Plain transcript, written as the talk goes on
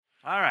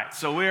All right,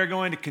 so we are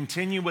going to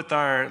continue with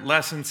our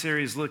lesson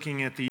series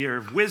looking at the year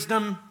of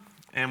wisdom,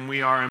 and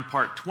we are in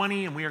part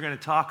 20, and we are going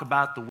to talk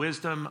about the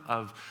wisdom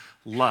of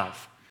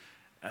love.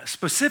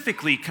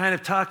 Specifically, kind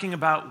of talking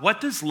about what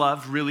does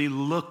love really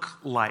look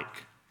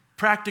like,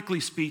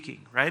 practically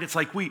speaking, right? It's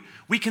like we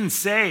can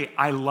say,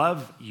 I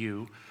love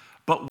you,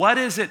 but what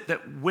is it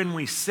that when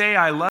we say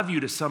I love you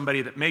to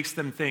somebody that makes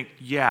them think,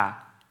 yeah,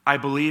 I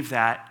believe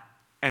that,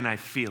 and I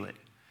feel it?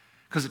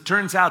 Because it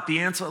turns out the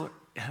answer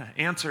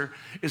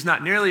is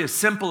not nearly as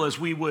simple as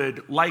we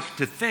would like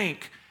to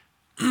think,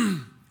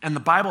 and the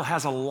Bible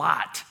has a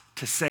lot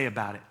to say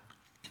about it.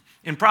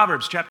 In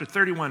Proverbs chapter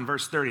 31,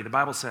 verse 30, the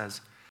Bible says,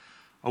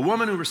 "A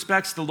woman who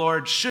respects the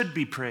Lord should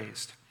be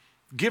praised.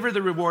 Give her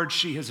the reward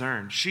she has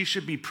earned. She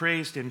should be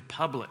praised in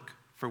public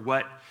for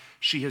what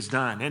she has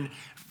done." And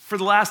for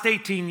the last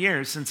 18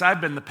 years, since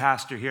I've been the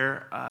pastor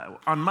here,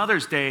 on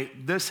Mother's Day,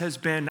 this has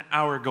been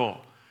our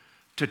goal,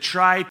 to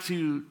try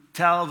to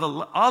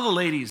tell all the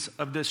ladies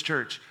of this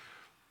church,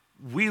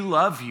 we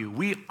love you,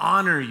 we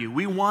honor you,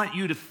 we want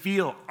you to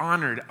feel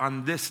honored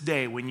on this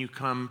day when you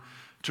come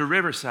to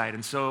Riverside.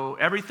 And so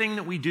everything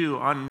that we do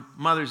on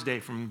Mother's Day,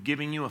 from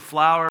giving you a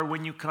flower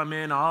when you come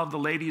in, all of the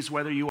ladies,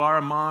 whether you are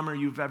a mom or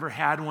you've ever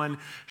had one,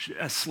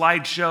 a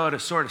slideshow to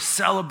sort of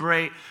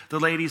celebrate the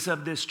ladies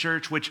of this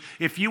church, which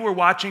if you were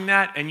watching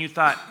that and you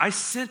thought, I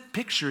sent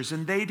pictures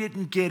and they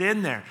didn't get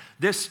in there.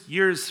 This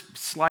year's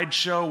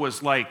slideshow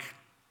was like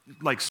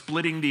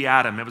splitting the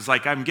atom. It was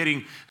like I'm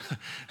getting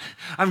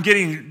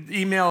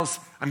emails,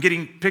 I'm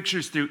getting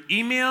pictures through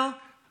email,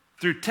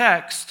 through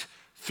text,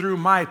 through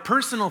my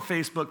personal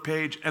Facebook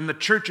page and the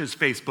church's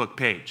Facebook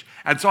page.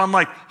 And so I'm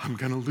like, I'm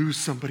going to lose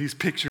somebody's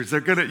pictures. They're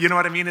going to, you know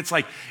what I mean? It's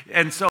like,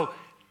 and so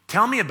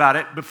tell me about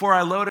it. Before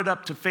I load it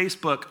up to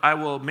Facebook, I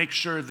will make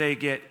sure they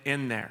get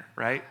in there,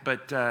 right?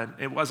 But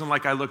it wasn't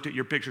like I looked at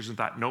your pictures and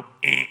thought, nope,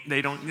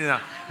 they don't, you know,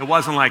 it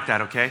wasn't like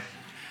that, okay?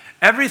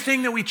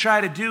 Everything that we try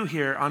to do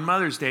here on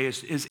Mother's Day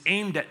is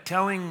aimed at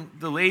telling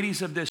the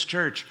ladies of this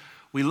church,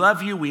 we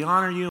love you, we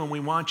honor you, and we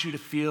want you to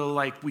feel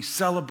like we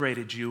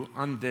celebrated you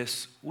on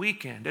this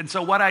weekend. And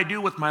so what I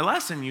do with my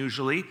lesson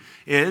usually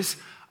is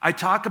I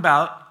talk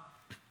about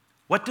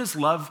what does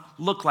love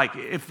look like.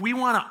 If we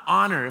want to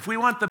honor, if we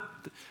want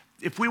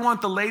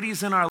the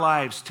ladies in our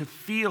lives to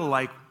feel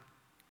like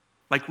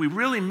we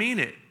really mean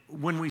it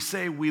when we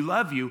say we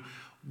love you,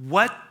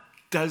 what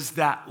does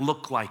that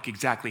look like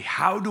exactly?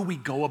 How do we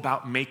go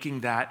about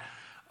making that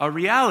a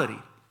reality?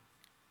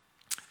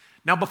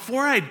 Now,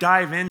 before I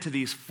dive into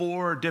these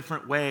 4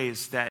 different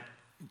ways that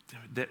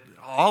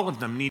all of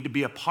them need to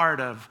be a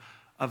part of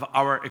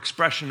our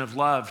expression of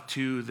love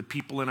to the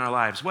people in our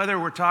lives, whether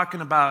we're talking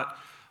about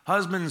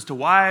husbands to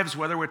wives,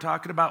 whether we're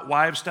talking about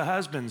wives to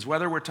husbands,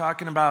 whether we're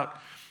talking about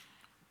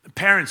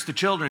parents to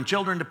children,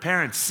 children to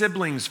parents,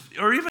 siblings,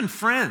 or even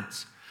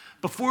friends.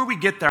 Before we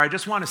get there, I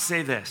just want to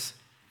say this.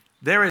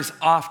 There is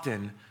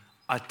often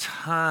a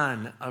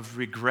ton of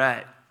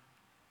regret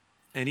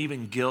and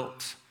even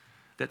guilt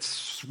that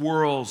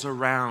swirls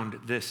around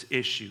this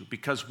issue,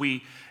 because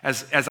we,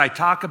 as I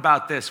talk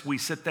about this, we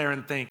sit there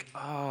and think, oh,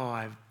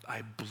 I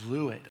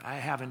blew it. I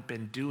haven't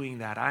been doing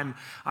that.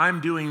 I'm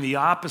doing the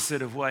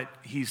opposite of what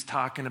he's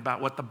talking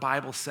about, what the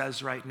Bible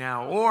says right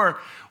now. Or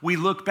we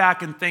look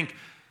back and think,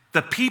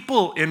 the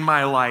people in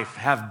my life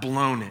have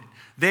blown it.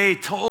 They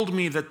told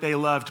me that they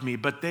loved me,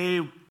 but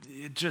they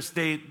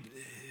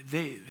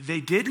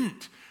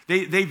didn't.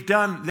 They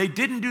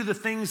didn't do the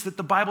things that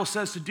the Bible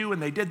says to do,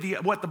 and they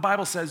did what the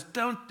Bible says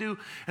don't do.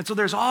 And so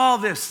there's all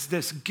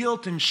this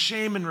guilt and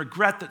shame and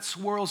regret that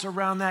swirls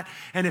around that.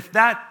 And if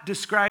that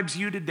describes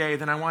you today,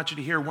 then I want you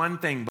to hear one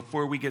thing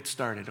before we get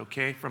started,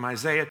 okay? From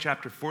Isaiah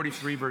chapter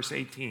 43, verse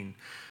 18.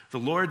 The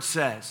Lord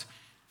says,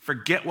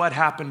 forget what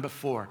happened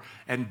before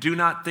and do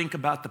not think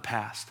about the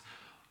past.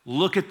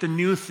 Look at the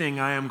new thing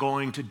I am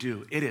going to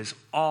do. It is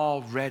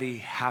already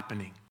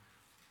happening.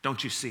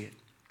 Don't you see it?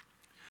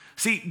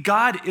 See,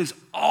 God is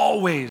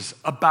always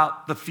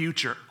about the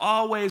future.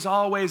 Always,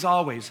 always,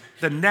 always.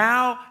 The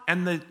now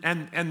and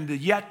the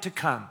yet to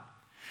come.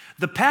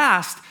 The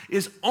past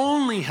is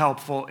only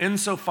helpful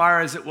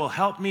insofar as it will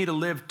help me to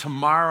live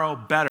tomorrow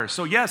better.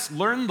 So yes,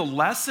 learn the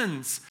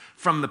lessons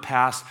from the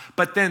past,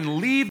 but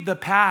then leave the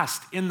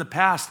past in the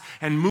past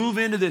and move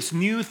into this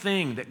new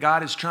thing that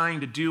God is trying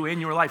to do in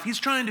your life. He's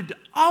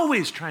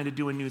always trying to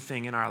do a new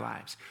thing in our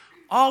lives.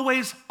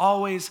 Always,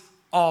 always,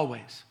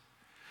 always.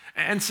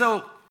 And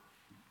so,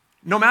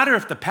 no matter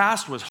if the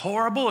past was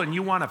horrible and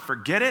you want to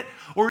forget it,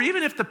 or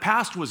even if the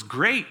past was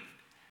great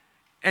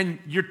and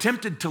you're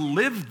tempted to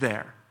live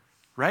there,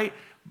 right?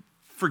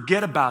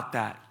 Forget about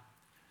that.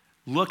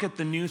 Look at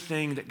the new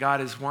thing that God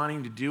is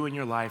wanting to do in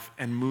your life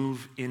and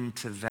move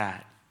into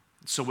that.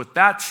 So with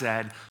that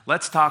said,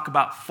 let's talk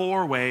about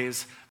 4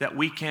 ways that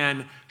we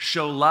can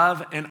show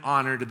love and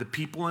honor to the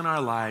people in our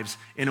lives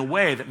in a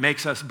way that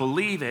makes us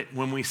believe it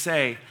when we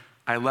say,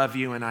 I love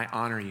you and I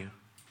honor you.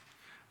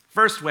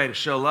 First way to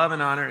show love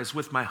and honor is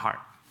with my heart,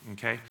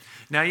 okay?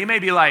 Now, you may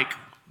be like,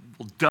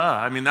 Well, duh.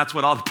 I mean, that's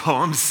what all the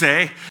poems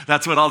say.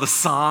 That's what all the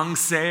songs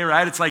say,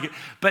 right? It's like,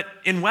 but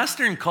in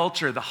Western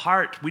culture, the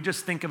heart, we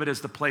just think of it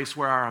as the place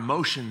where our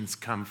emotions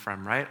come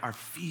from, right? Our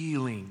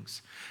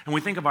feelings. And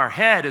we think of our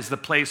head as the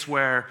place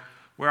where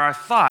our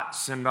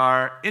thoughts and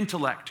our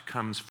intellect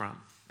comes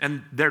from.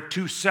 And they're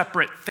two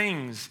separate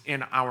things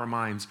in our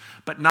minds,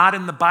 but not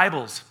in the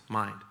Bible's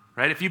mind.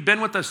 Right? If you've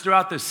been with us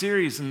throughout this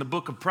series in the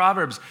book of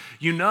Proverbs,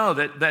 you know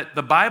that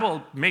the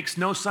Bible makes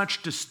no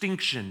such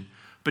distinction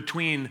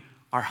between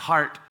our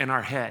heart and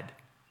our head,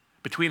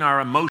 between our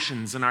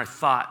emotions and our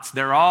thoughts.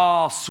 They're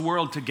all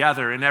swirled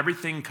together, and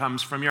everything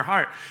comes from your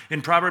heart.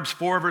 In Proverbs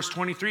 4, verse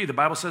 23, the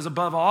Bible says,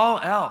 above all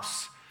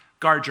else,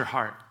 guard your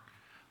heart,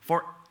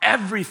 for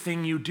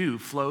everything you do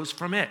flows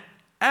from it.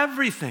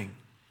 Everything.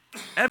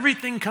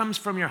 Everything comes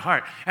from your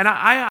heart. And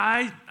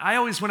I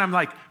always, when I'm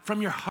like,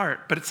 from your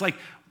heart, but it's like,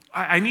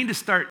 I need to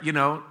start,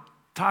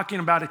 talking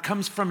about it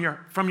comes from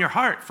your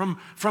heart. From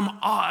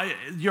all,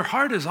 your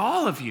heart is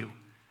all of you.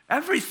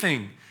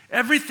 Everything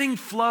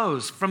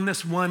flows from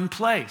this one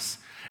place.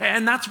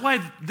 And that's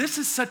why this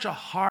is such a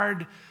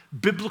hard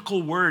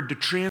biblical word to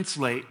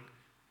translate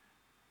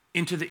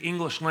into the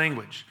English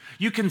language.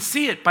 You can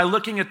see it by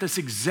looking at this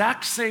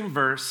exact same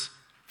verse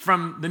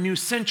from the New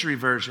Century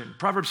Version.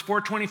 Proverbs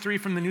 4:23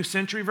 from the New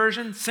Century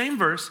Version, same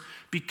verse.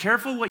 Be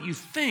careful what you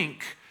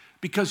think,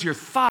 because your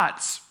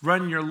thoughts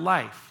run your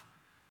life.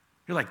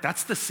 You're like,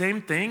 that's the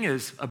same thing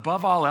as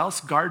above all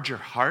else, guard your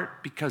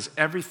heart because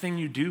everything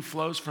you do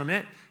flows from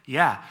it?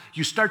 Yeah,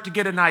 you start to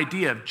get an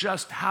idea of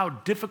just how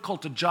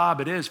difficult a job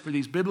it is for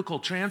these biblical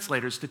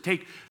translators to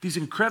take these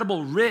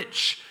incredible,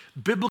 rich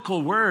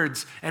biblical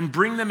words and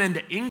bring them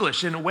into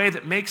English in a way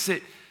that makes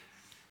it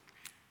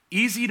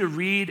easy to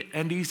read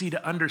and easy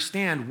to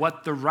understand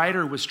what the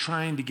writer was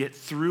trying to get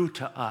through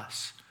to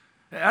us.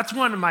 That's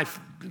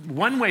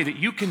one way that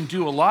you can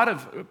do a lot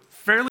of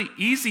fairly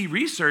easy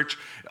research.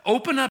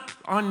 Open up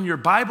on your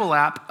Bible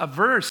app a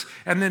verse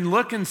and then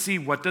look and see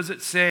what does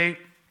it say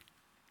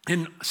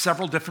in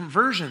several different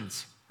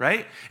versions,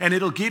 right? And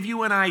it'll give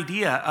you an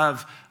idea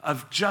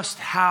of just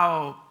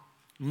how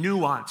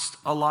nuanced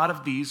a lot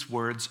of these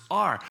words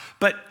are.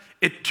 But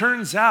it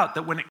turns out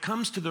that when it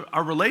comes to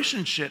our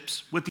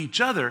relationships with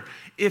each other,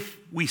 if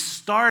we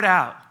start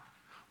out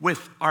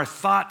with our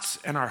thoughts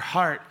and our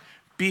heart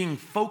being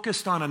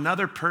focused on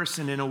another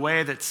person in a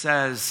way that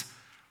says,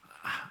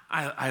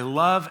 I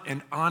love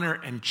and honor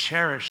and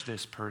cherish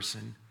this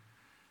person,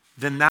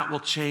 then that will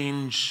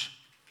change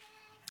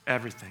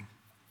everything.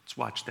 Let's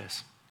watch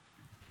this.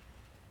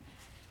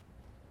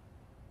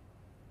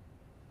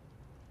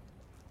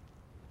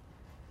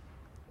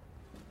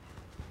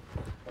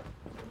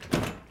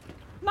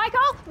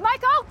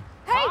 Michael!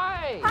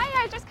 Hey!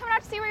 Hi! I just coming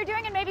out to see what you're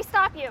doing and maybe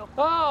stop you.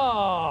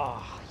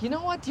 Oh, you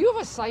know what? Do you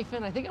have a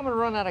siphon? I think I'm gonna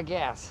run out of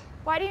gas.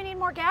 Why do you need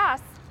more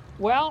gas?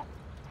 Well,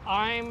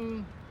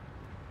 I'm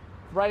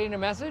writing a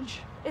message.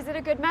 Is it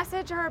a good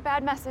message or a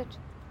bad message?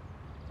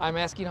 I'm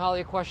asking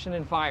Holly a question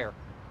in fire.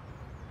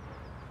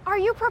 Are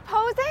you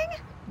proposing?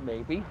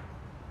 Maybe.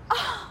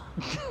 Oh,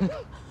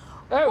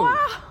 Oh,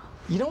 wow.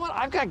 you know what?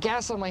 I've got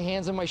gas on my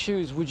hands and my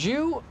shoes. Would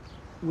you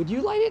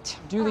light it?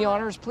 Do the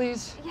honors,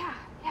 please. Yeah,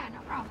 no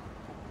problem.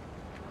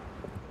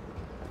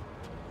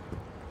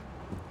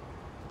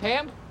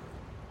 Pam,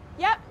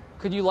 Yep.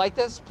 could you light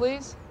this,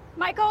 please?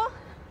 Michael,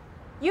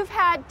 you've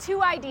had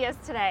 2 ideas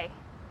today,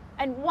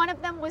 and one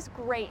of them was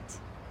great,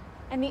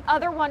 and the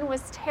other one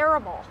was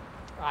terrible.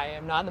 I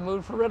am not in the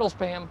mood for riddles,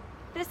 Pam.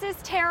 This is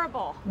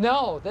terrible.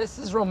 No, this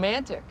is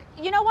romantic.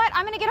 You know what?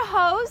 I'm gonna get a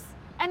hose,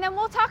 and then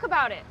we'll talk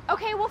about it.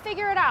 Okay, we'll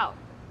figure it out.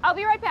 I'll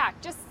be right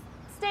back. Just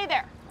stay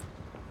there.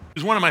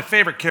 He's one of my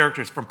favorite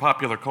characters from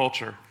popular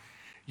culture.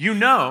 You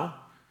know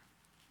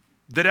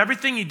that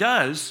everything he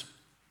does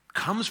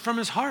comes from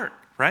his heart,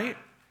 right?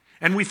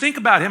 And we think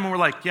about him and we're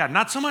like, yeah,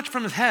 not so much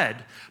from his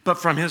head, but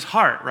from his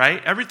heart,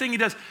 right? Everything he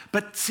does.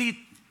 But see,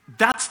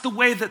 that's the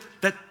way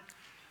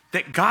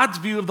that God's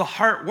view of the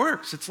heart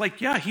works. It's like,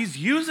 yeah, he's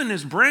using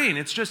his brain.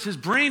 It's just his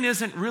brain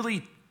isn't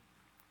really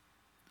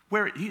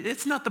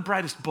it's not the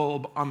brightest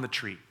bulb on the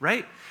tree,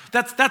 right?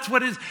 That's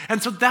what it is.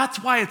 And so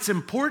that's why it's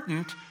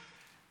important.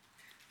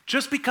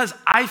 Just because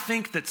I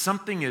think that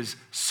something is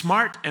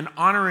smart and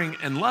honoring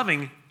and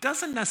loving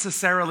doesn't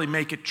necessarily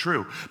make it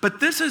true. But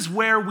this is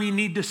where we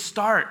need to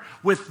start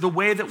with the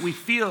way that we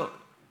feel,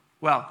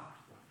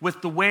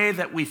 with the way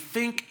that we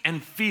think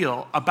and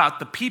feel about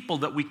the people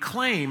that we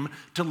claim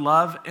to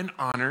love and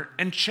honor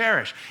and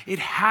cherish. It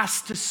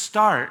has to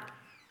start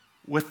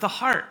with the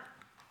heart,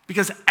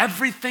 because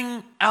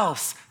everything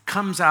else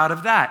comes out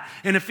of that.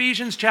 In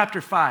Ephesians chapter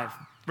 5,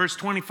 verse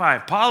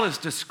 25, Paul is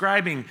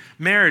describing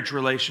marriage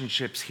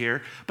relationships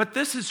here, but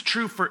this is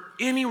true for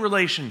any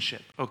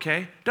relationship,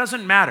 okay?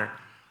 Doesn't matter.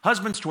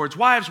 Husbands towards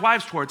wives,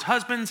 wives towards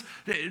husbands,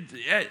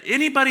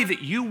 anybody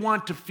that you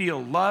want to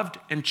feel loved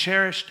and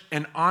cherished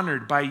and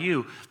honored by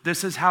you,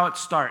 this is how it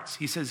starts.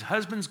 He says,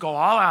 husbands, go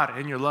all out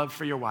in your love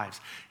for your wives,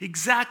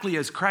 exactly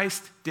as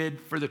Christ did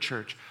for the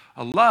church.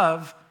 A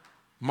love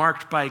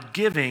marked by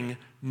giving,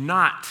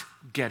 not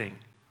getting.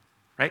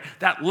 right?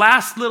 That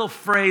last little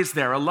phrase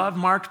there, a love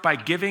marked by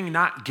giving,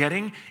 not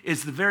getting,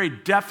 is the very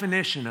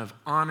definition of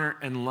honor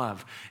and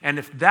love. And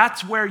if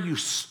that's where you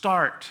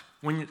start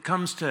when it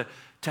comes to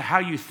how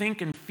you think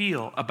and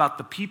feel about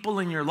the people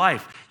in your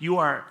life, you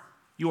are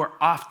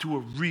off to a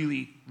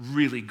really,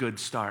 really good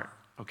start,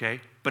 okay?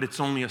 But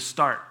it's only a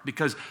start,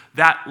 because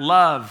that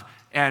love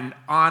and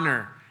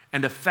honor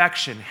and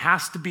affection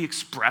has to be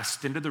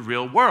expressed into the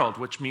real world,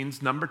 which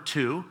means, number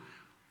 2,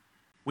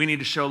 we need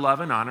to show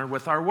love and honor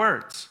with our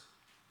words.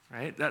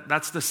 Right?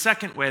 That's the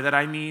second way that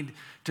I need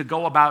to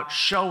go about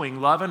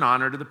showing love and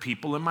honor to the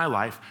people in my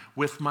life,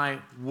 with my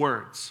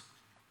words.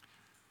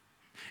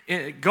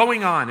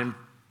 Going on in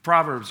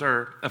Proverbs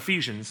or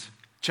Ephesians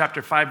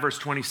chapter 5, verse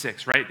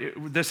 26, right?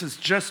 This is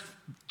just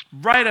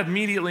right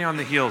immediately on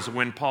the heels of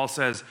when Paul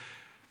says,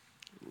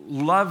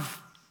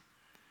 love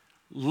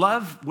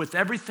with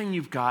everything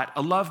you've got,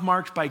 a love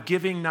marked by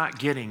giving, not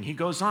getting. He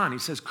goes on, he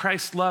says,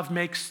 Christ's love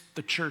makes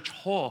the church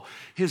whole.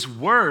 His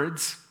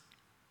words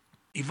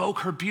evoke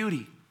her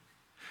beauty.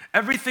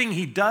 Everything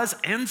he does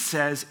and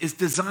says is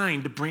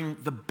designed to bring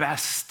the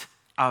best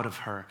out of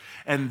her.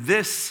 And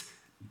this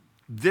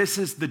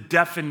is the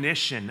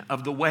definition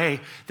of the way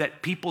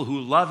that people who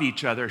love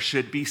each other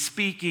should be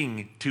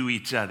speaking to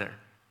each other,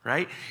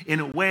 right?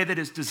 In a way that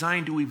is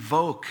designed to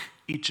evoke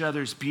each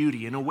other's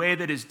beauty, in a way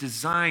that is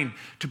designed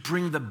to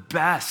bring the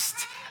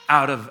best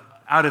out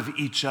of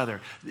each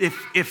other.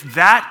 If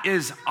that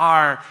is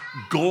our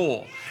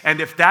goal, and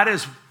if that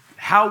is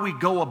how we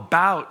go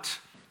about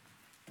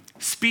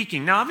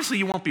speaking. Now, obviously,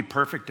 you won't be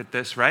perfect at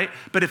this, right?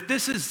 But if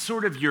this is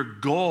sort of your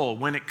goal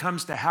when it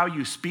comes to how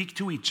you speak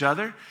to each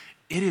other,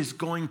 it is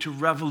going to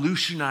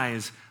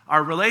revolutionize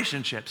our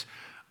relationships.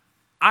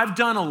 I've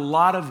done a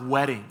lot of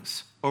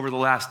weddings over the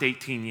last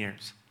 18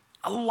 years.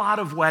 A lot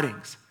of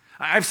weddings.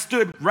 I've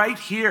stood right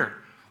here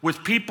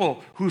with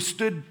people who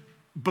stood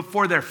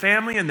before their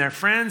family and their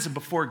friends and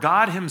before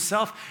God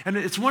himself. And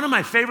it's one of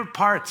my favorite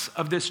parts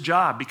of this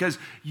job, because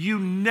you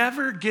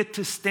never get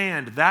to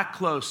stand that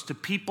close to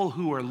people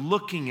who are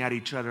looking at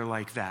each other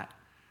like that,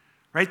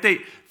 right?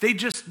 They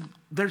just,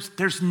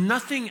 there's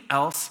nothing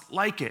else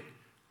like it.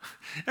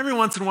 Every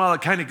once in a while,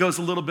 it kind of goes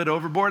a little bit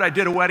overboard. I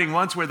did a wedding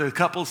once where the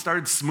couple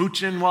started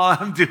smooching while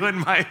I'm doing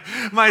my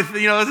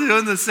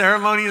doing the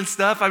ceremony and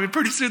stuff. I mean,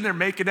 pretty soon they're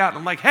making out, and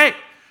I'm like, hey,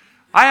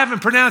 I haven't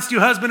pronounced you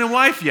husband and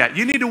wife yet.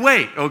 You need to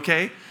wait,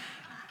 okay?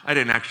 I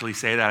didn't actually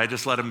say that. I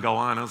just let him go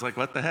on. I was like,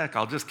 what the heck?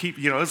 I'll just keep,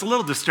 it was a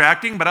little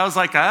distracting, but I was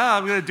like,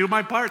 I'm going to do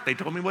my part. They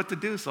told me what to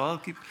do, so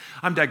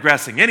I'm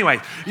digressing. Anyway,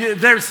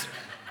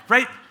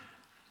 right?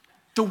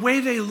 The way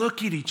they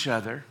look at each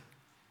other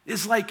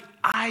is like,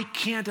 I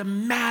can't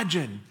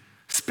imagine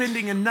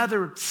spending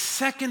another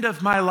second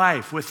of my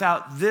life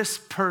without this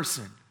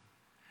person.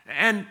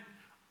 And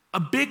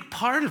a big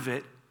part of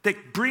it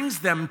that brings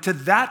them to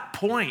that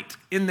point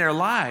in their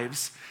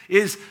lives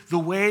is the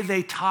way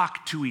they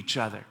talk to each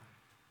other,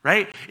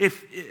 right?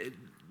 If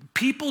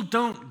people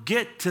don't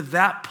get to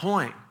that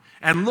point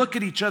and look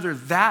at each other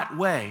that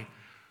way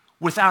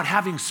without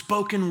having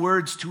spoken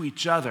words to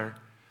each other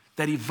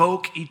that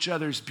evoke each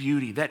other's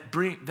beauty,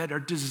 that are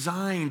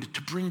designed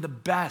to bring the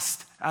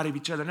best out of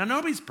each other. Now,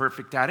 nobody's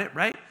perfect at it,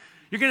 right?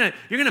 You're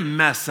gonna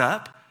mess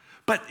up,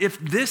 but if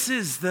this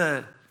is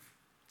the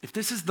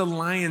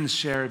lion's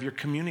share of your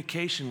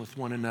communication with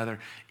one another,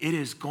 it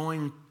is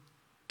going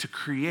to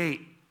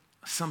create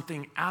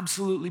something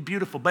absolutely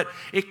beautiful. But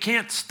it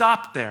can't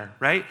stop there,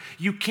 right?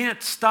 You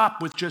can't stop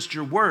with just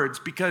your words,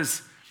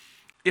 because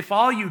if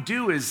all you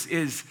do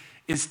is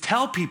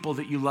tell people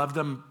that you love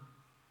them,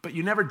 but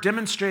you never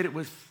demonstrate it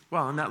with,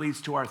 and that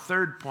leads to our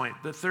third point.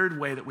 The third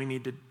way that we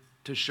need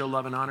to show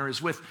love and honor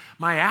is with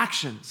my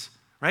actions,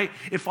 right?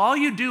 If all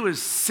you do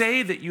is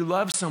say that you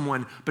love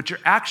someone, but your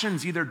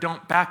actions either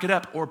don't back it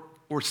up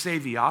or say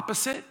the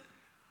opposite,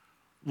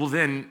 well,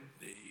 then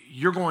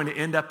you're going to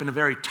end up in a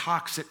very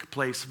toxic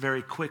place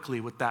very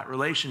quickly with that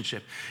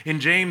relationship.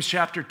 In James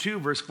chapter 2,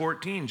 verse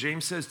 14,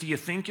 James says, do you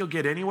think you'll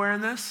get anywhere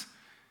in this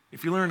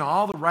if you learn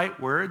all the right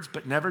words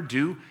but never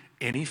do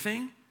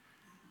anything?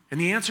 And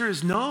the answer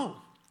is no,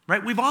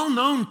 right? We've all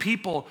known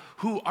people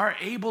who are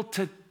able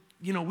to,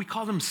 we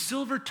call them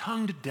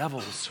silver-tongued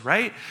devils,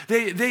 right?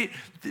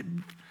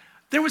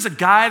 There was a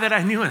guy that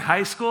I knew in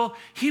high school.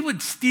 He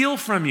would steal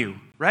from you,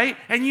 right?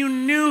 And you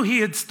knew he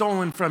had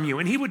stolen from you.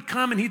 And he would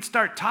come and he'd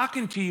start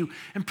talking to you.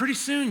 And pretty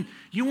soon,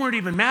 you weren't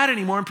even mad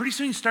anymore. And pretty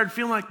soon, you started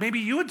feeling like maybe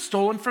you had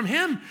stolen from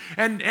him.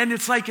 And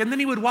it's like, and then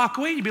he would walk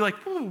away and you'd be like,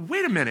 oh,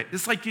 wait a minute.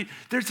 It's like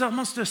there's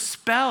almost a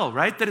spell,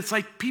 right? That it's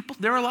like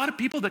there are a lot of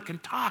people that can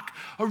talk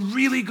a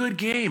really good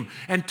game.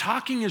 And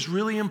talking is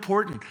really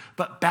important.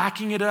 But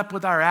backing it up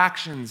with our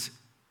actions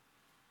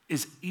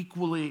is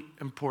equally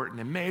important,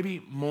 and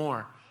maybe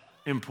more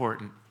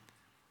important.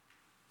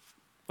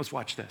 Let's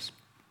watch this.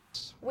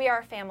 We are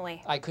a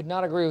family. I could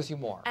not agree with you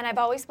more. And I've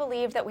always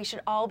believed that we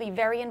should all be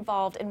very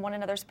involved in one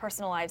another's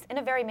personal lives in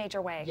a very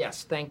major way.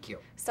 Yes, thank you.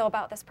 So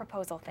about this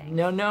proposal thing.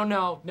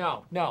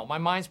 No. My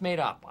mind's made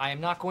up. I am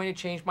not going to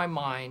change my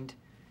mind.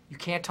 You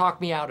can't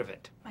talk me out of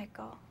it.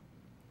 Michael,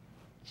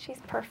 she's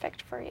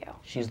perfect for you.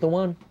 She's the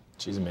one.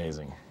 She's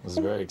amazing. This is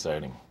very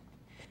exciting.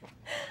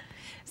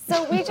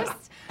 So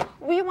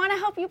we want to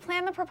help you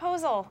plan the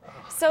proposal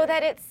so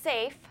that it's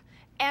safe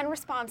and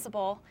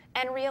responsible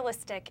and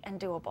realistic and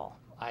doable.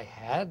 I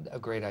had a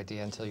great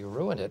idea until you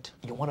ruined it.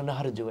 You want to know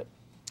how to do it?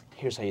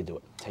 Here's how you do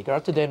it. Take her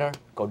out to dinner,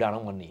 go down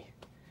on one knee.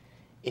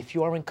 If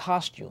you are in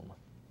costume,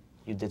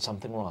 you did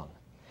something wrong.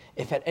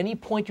 If at any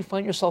point you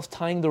find yourself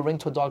tying the ring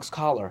to a dog's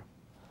collar,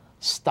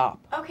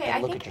 stop. Okay, and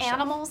I look think at yourself.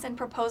 animals and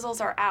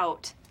proposals are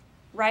out.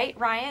 Right,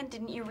 Ryan?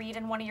 Didn't you read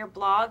in one of your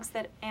blogs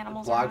that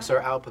animals are out? Blogs are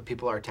out, but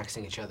people are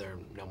texting each other,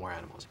 no more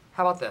animals.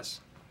 How about this?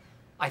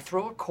 I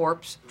throw a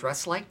corpse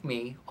dressed like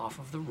me off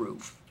of the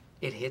roof.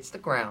 It hits the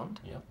ground.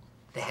 Yep.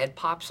 The head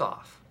pops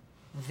off.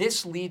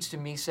 This leads to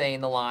me saying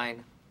the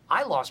line,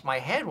 I lost my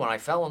head when I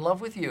fell in love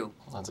with you.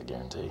 That's a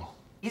guarantee.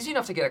 Easy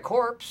enough to get a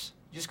corpse.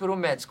 Just go to a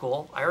med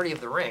school. I already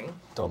have the ring.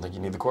 Don't think you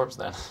need the corpse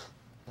then.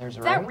 There's a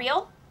Is that ring.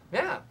 real?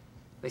 Yeah.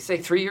 They say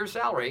 3 years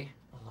salary.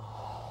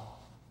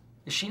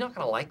 Is she not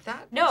gonna like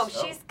that? No,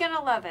 So- she's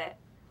gonna love it.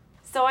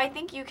 So I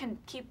think you can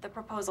keep the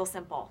proposal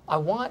simple. I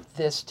want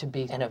this to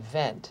be an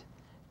event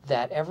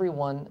that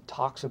everyone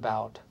talks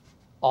about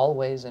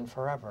always and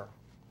forever.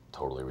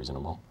 Totally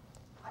reasonable.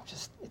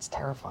 It's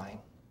terrifying.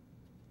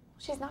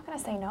 She's not gonna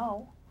say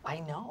no. I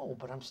know,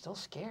 but I'm still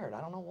scared. I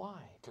don't know why.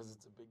 Because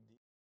it's a big deal.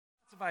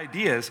 Of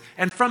ideas,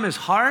 and from his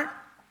heart,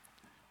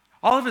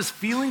 all of his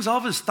feelings, all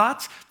of his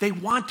thoughts, they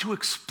want to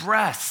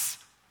express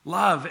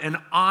love and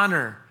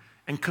honor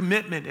and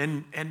commitment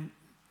and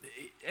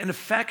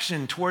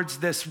affection towards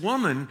this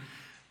woman.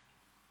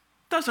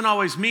 Doesn't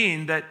always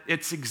mean that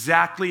it's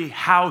exactly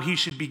how he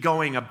should be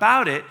going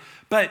about it,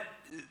 but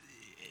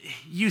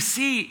you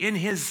see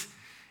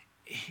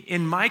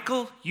in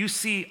Michael, you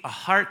see a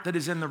heart that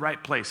is in the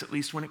right place, at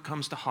least when it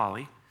comes to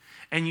Holly.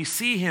 And you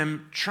see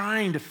him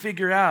trying to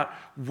figure out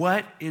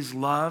what is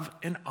love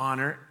and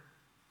honor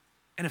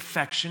and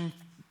affection.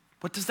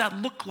 What does that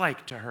look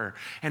like to her?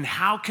 And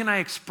how can I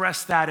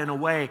express that in a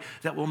way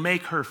that will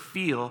make her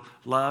feel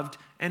loved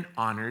and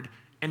honored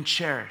and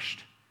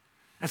cherished?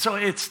 And so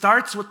it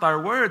starts with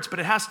our words, but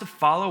it has to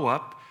follow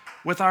up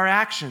with our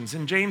actions.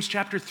 In James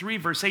chapter 3,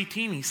 verse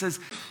 18, he says,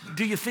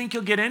 do you think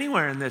you'll get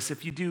anywhere in this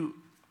if you do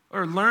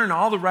or learn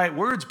all the right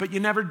words, but you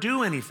never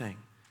do anything?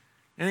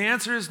 And the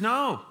answer is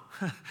no.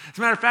 As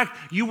a matter of fact,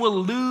 you will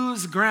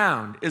lose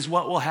ground is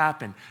what will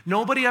happen.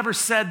 Nobody ever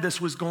said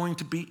this was going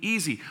to be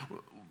easy.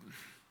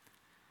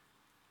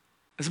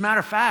 As a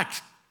matter of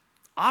fact,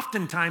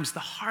 oftentimes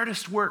the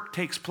hardest work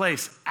takes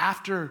place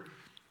after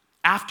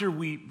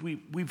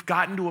we've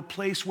gotten to a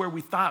place where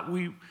we thought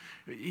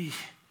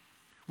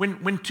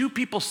when two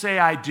people say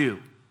I do,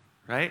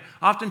 right?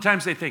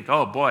 Oftentimes they think,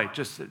 oh boy,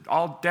 just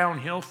all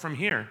downhill from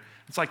here.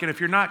 It's like, and if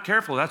you're not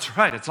careful, that's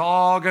right, it's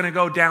all going to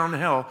go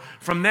downhill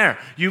from there.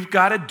 You've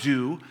got to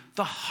do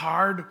the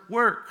hard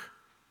work.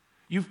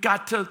 You've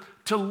got to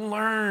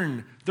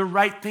learn the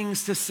right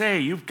things to say.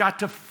 You've got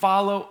to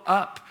follow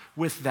up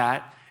with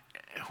that,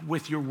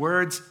 with your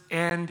words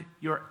and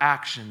your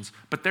actions.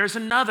 But there's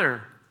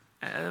another,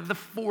 the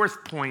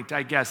fourth point,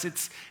 I guess.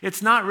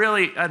 It's not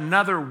really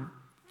another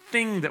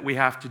thing that we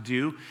have to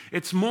do.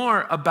 It's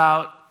more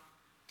about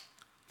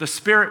the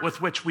spirit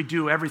with which we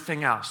do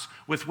everything else,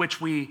 with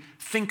which we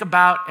think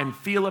about and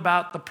feel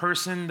about the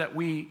person that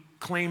we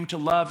claim to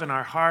love in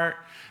our heart,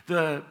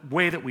 the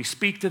way that we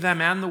speak to them,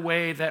 and the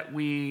way that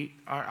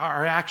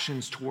our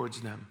actions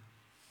towards them.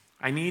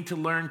 I need to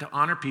learn to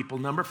honor people,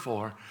 number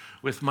 4,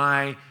 with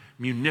my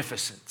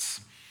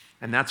munificence.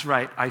 And that's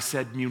right, I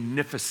said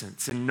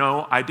munificence. And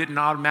no, I didn't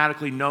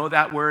automatically know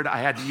that word. I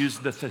had to use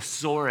the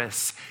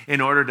thesaurus in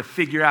order to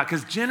figure out,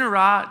 because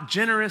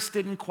generous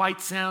didn't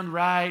quite sound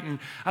right. And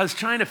I was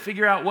trying to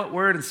figure out what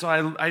word. And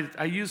so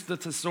I used the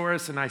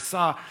thesaurus and I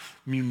saw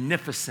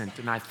munificent.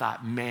 And I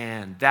thought,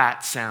 man,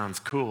 that sounds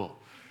cool,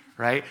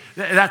 right?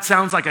 That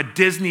sounds like a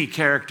Disney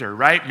character,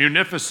 right?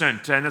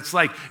 Munificent. And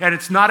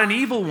it's not an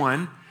evil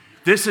one.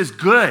 This is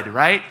good,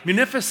 right?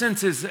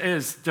 Munificence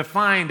is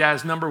defined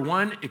as, number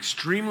 1,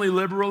 extremely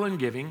liberal in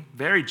giving,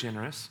 very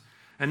generous.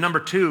 And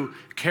number 2,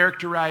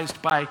 characterized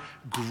by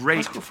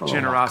great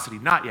generosity.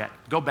 Not yet.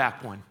 Go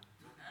back one.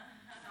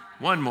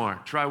 One more.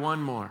 Try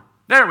one more.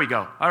 There we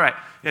go. All right.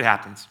 It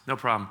happens. No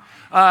problem.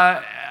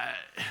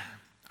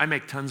 I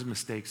make tons of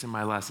mistakes in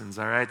my lessons,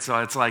 all right? So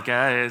it's like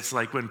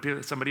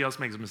when somebody else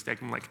makes a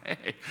mistake, I'm like,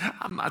 hey,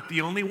 I'm not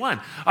the only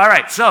one. All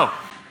right, so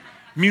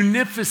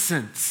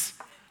munificence.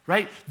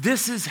 Right?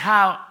 This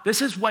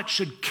is what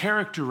should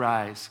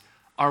characterize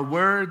our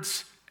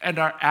words and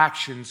our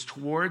actions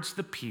towards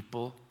the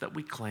people that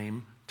we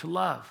claim to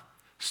love.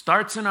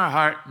 Starts in our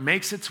heart,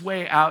 makes its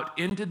way out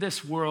into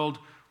this world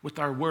with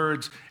our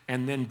words,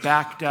 and then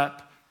backed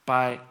up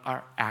by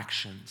our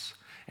actions.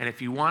 And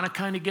if you want to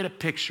kind of get a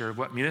picture of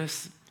what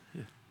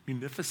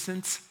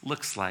munificence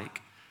looks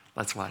like,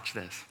 let's watch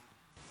this.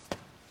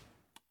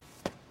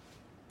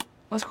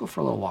 Let's go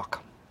for a little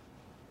walk.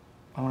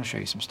 I want to show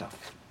you some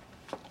stuff.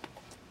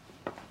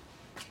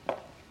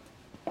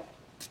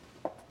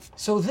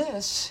 So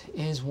this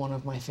is one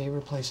of my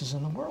favorite places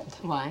in the world.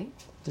 Why?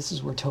 This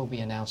is where Toby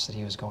announced that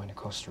he was going to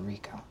Costa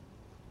Rica.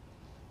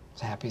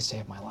 the happiest day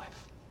of my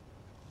life.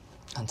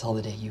 Until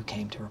the day you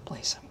came to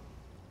replace him.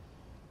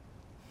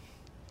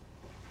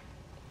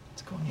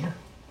 Let's go in here.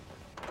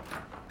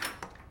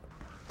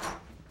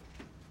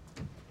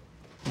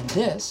 And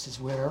this is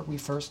where we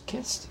first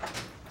kissed.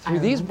 Through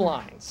these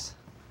blinds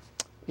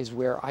is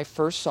where I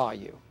first saw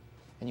you.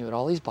 And you had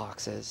all these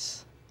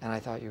boxes, and I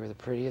thought you were the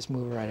prettiest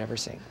mover I'd ever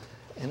seen.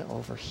 And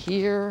over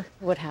here...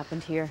 What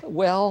happened here?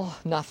 Well,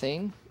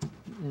 nothing.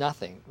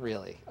 Nothing,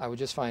 really. I would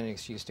just find an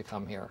excuse to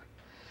come here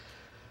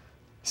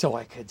so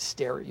I could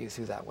stare at you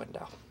through that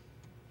window.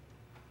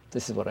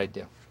 This is what I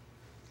do.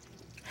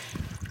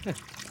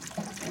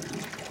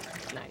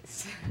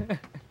 Nice.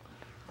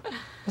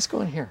 Let's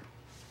go in here.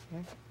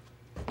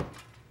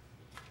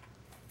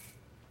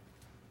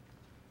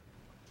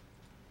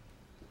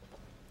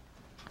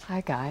 Hi,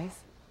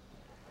 guys.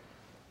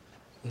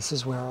 This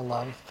is where our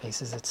love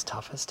faces its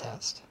toughest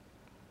test.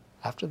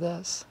 After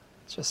this,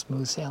 it's just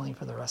smooth sailing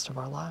for the rest of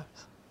our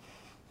lives.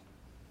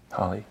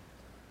 Holly,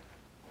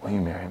 will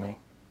you marry me?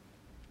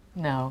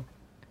 No.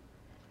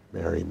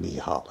 Marry me,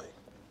 Holly.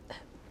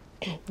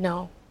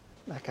 No.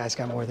 That guy's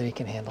got more than he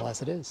can handle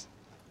as it is.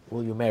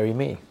 Will you marry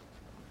me?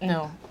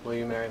 No. Will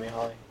you marry me,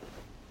 Holly?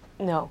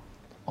 No.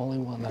 Only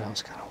one that I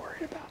was kind of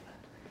worried about.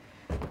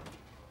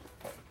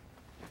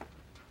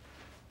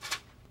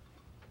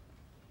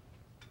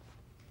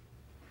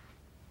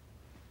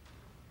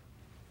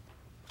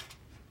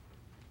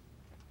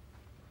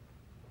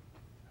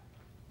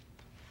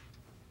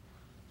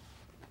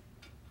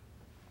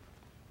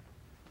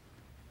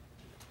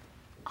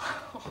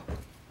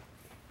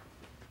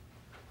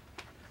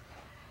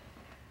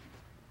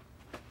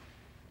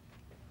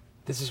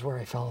 This is where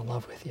I fell in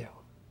love with you.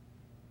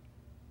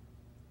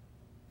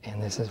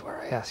 And this is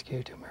where I ask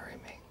you to marry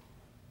me.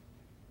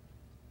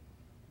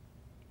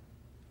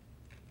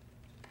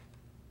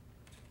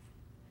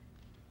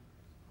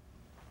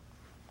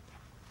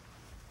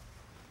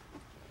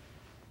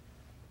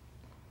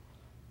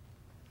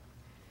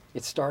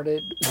 It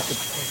started with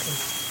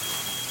the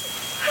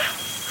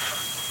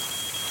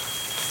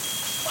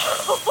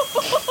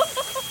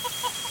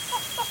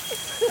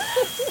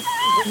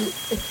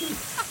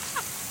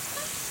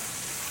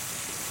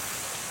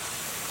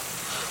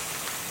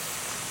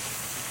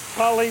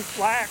Holly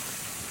Flax,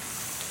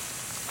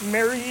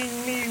 marrying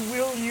me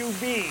will you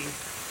be?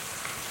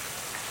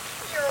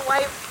 Your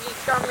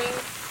wife becoming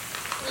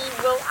me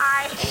will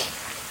I.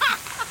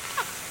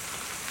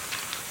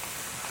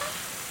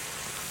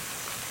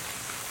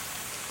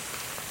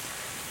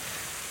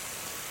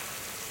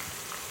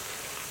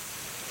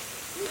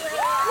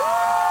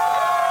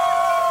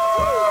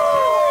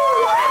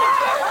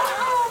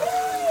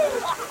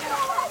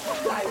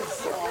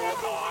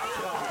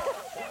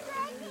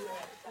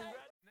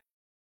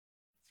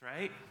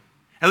 Right?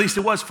 At least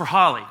it was for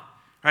Holly.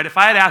 Right? If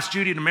I had asked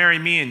Judy to marry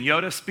me in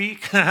Yoda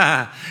speak,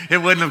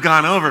 it wouldn't have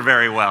gone over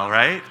very well,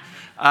 right?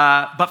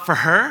 But for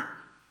her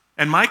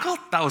and Michael,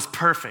 that was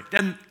perfect.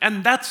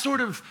 And that's sort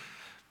of,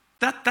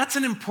 that's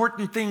an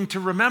important thing to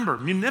remember.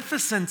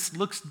 Munificence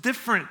looks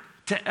different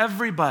to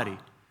everybody.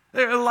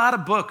 There are a lot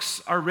of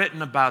books are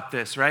written about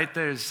this, right?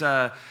 There's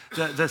the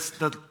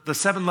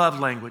 7 love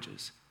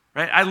languages.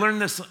 Right? I learned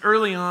this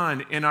early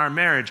on in our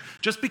marriage.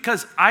 Just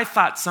because I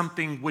thought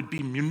something would be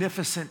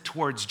munificent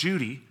towards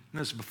Judy, and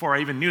this is before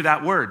I even knew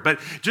that word, but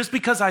just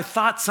because I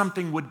thought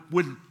something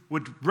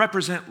would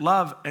represent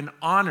love and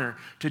honor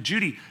to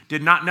Judy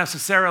did not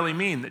necessarily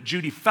mean that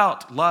Judy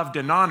felt loved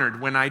and honored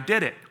when I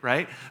did it,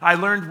 right? I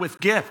learned with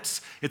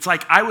gifts. It's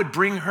like I would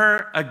bring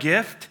her a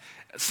gift,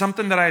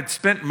 something that I had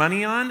spent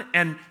money on,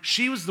 and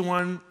she is the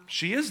one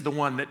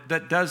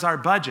that does our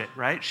budget,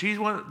 right? She's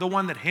the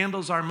one that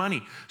handles our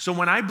money. So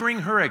when I bring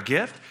her a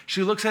gift,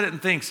 she looks at it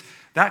and thinks,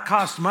 that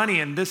cost money,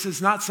 and this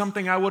is not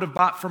something I would have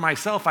bought for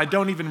myself. I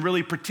don't even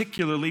really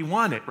particularly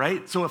want it,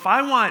 right? So if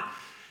I want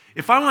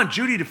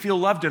Judy to feel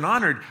loved and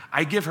honored,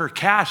 I give her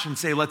cash and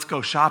say, let's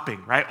go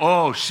shopping, right?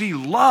 Oh, she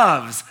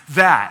loves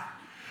that.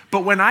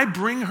 But when I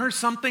bring her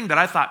something that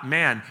I thought,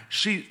 man,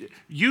 she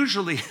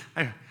usually...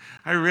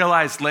 I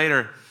realized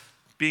later,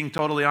 being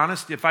totally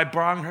honest, if I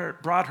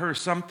brought her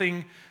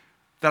something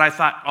that I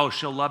thought, oh,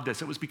 she'll love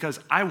this, it was because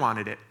I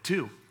wanted it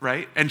too,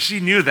 right? And she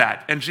knew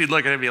that. And she'd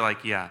look at it and be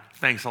like, yeah,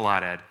 thanks a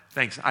lot, Ed.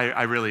 Thanks,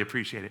 I really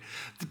appreciate it.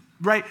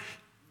 Right?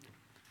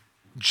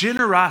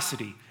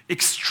 Generosity,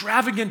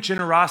 extravagant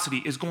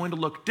generosity is going to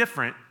look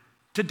different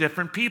to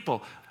different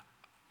people.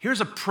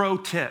 Here's a pro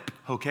tip,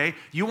 okay?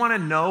 You want to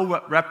know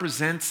what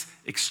represents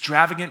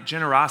extravagant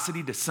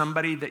generosity to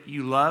somebody that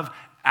you love?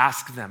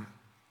 Ask them.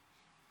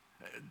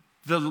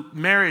 The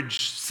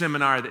marriage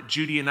seminar that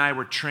Judy and I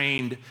were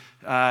trained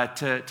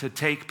to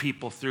take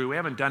people through, we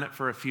haven't done it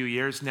for a few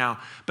years now,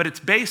 but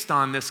it's based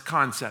on this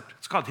concept.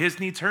 It's called His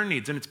Needs, Her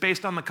Needs, and it's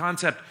based on the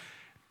concept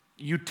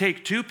you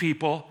take 2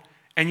 people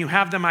and you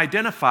have them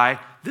identify,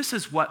 this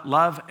is what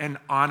love and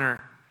honor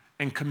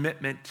and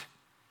commitment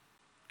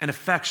and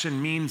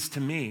affection means to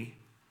me.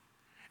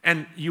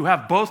 And you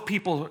have both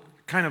people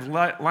kind of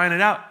line it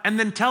out and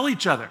then tell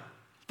each other,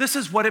 this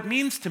is what it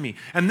means to me.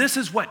 And this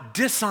is what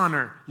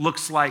dishonor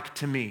looks like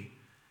to me.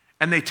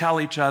 and they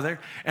tell each other.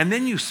 And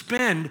then you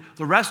spend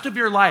the rest of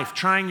your life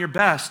trying your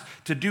best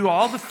to do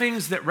all the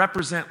things that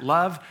represent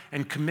love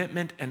and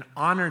commitment and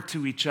honor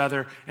to each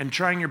other, and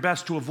trying your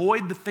best to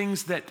avoid the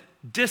things that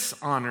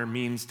dishonor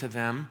means to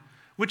them,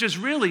 which is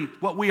really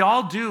what we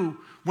all do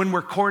when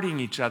we're courting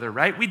each other,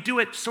 right? We do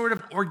it sort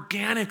of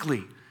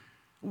organically.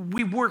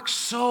 We work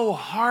so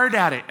hard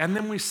at it, and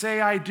then we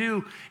say, I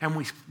do, and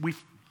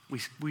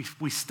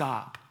we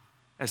stop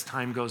as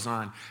time goes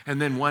on,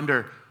 and then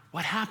wonder,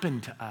 what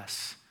happened to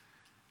us?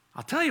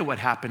 I'll tell you what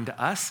happened to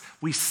us.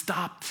 We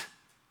stopped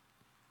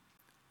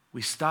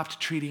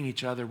treating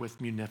each other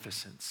with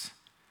munificence.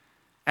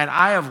 And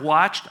I have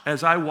watched,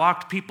 as I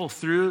walked people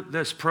through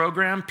this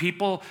program,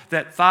 people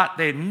that thought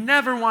they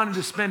never wanted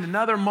to spend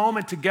another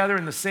moment together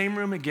in the same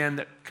room again,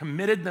 that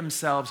committed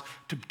themselves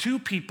to two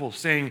people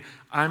saying,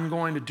 I'm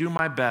going to do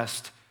my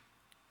best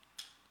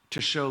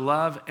to show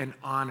love and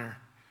honor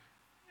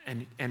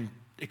and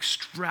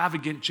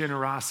extravagant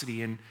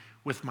generosity, and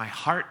with my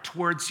heart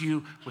towards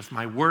you, with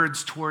my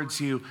words towards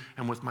you,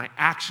 and with my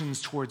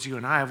actions towards you.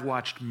 And I have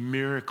watched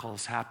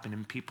miracles happen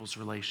in people's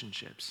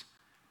relationships.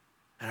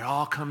 And it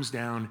all comes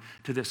down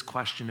to this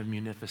question of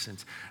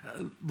munificence.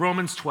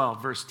 Romans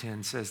 12, verse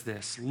 10 says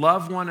this: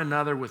 love one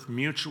another with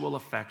mutual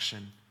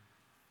affection.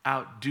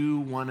 Outdo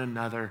one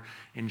another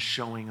in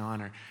showing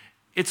honor.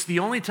 It's the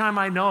only time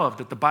I know of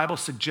that the Bible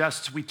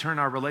suggests we turn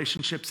our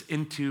relationships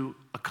into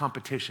a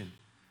competition.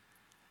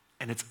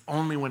 And it's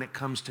only when it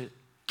comes to,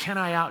 can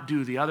I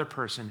outdo the other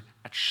person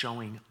at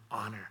showing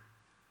honor?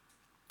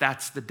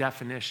 That's the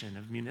definition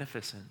of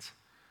munificence.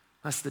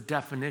 That's the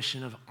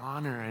definition of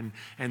honor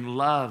and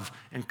love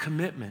and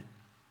commitment.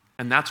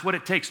 And that's what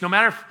it takes. No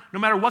matter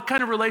what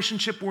kind of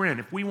relationship we're in,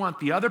 if we want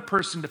the other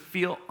person to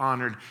feel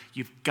honored,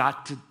 you've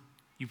got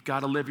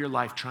to live your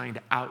life trying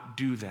to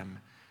outdo them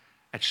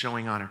at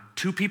showing honor.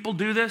 Two people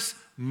do this,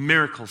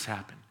 miracles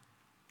happen.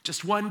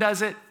 Just one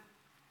does it,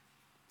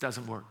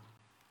 doesn't work.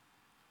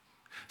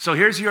 So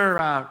here's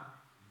your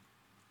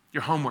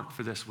homework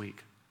for this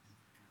week.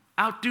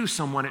 Outdo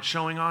someone at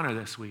showing honor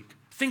this week.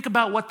 Think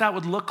about what that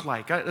would look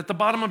like. At the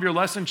bottom of your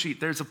lesson sheet,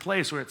 there's a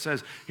place where it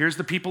says, here's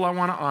the people I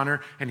want to honor,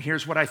 and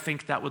here's what I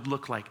think that would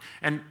look like.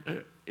 And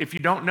if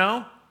you don't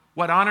know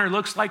what honor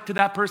looks like to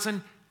that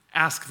person,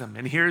 ask them.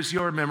 And here's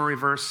your memory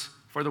verse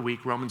for the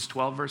week, Romans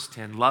 12, verse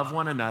 10. Love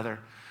one another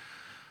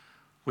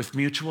with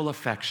mutual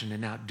affection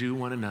and outdo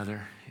one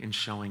another in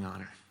showing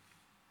honor.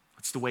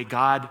 It's the way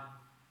God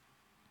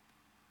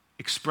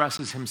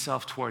expresses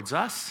himself towards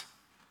us,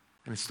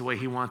 and it's the way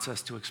he wants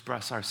us to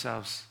express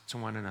ourselves to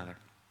one another.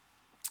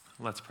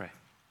 Let's pray.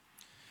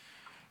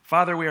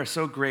 Father, we are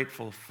so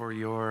grateful for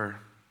your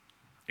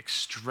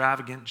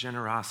extravagant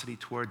generosity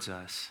towards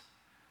us.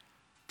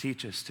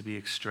 Teach us to be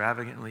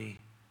extravagantly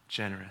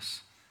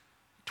generous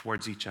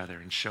towards each other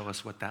and show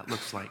us what that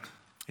looks like.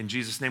 In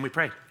Jesus' name we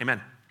pray.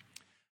 Amen.